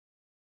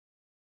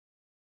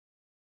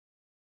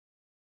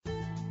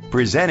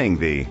Presenting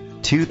the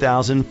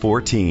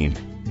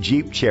 2014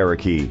 Jeep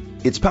Cherokee.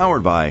 It's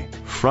powered by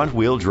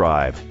front-wheel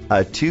drive,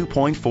 a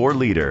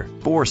 2.4-liter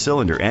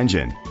four-cylinder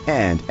engine,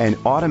 and an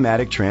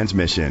automatic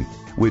transmission.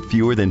 With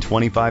fewer than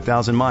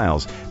 25,000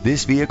 miles,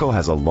 this vehicle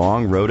has a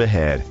long road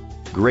ahead.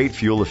 Great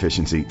fuel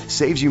efficiency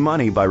saves you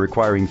money by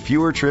requiring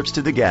fewer trips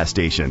to the gas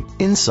station.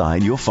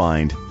 Inside, you'll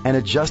find an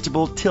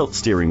adjustable tilt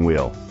steering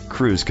wheel,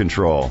 cruise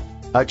control,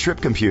 a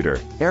trip computer,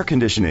 air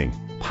conditioning,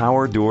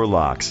 power door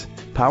locks,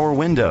 power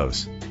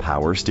windows,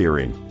 power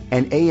steering,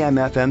 an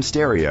AM/FM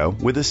stereo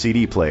with a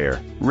CD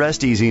player.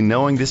 Rest easy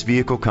knowing this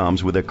vehicle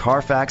comes with a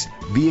Carfax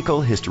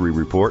Vehicle History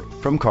Report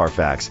from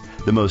Carfax,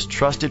 the most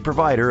trusted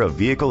provider of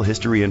vehicle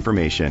history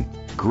information.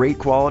 Great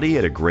quality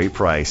at a great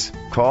price.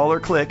 Call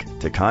or click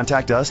to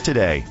contact us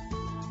today.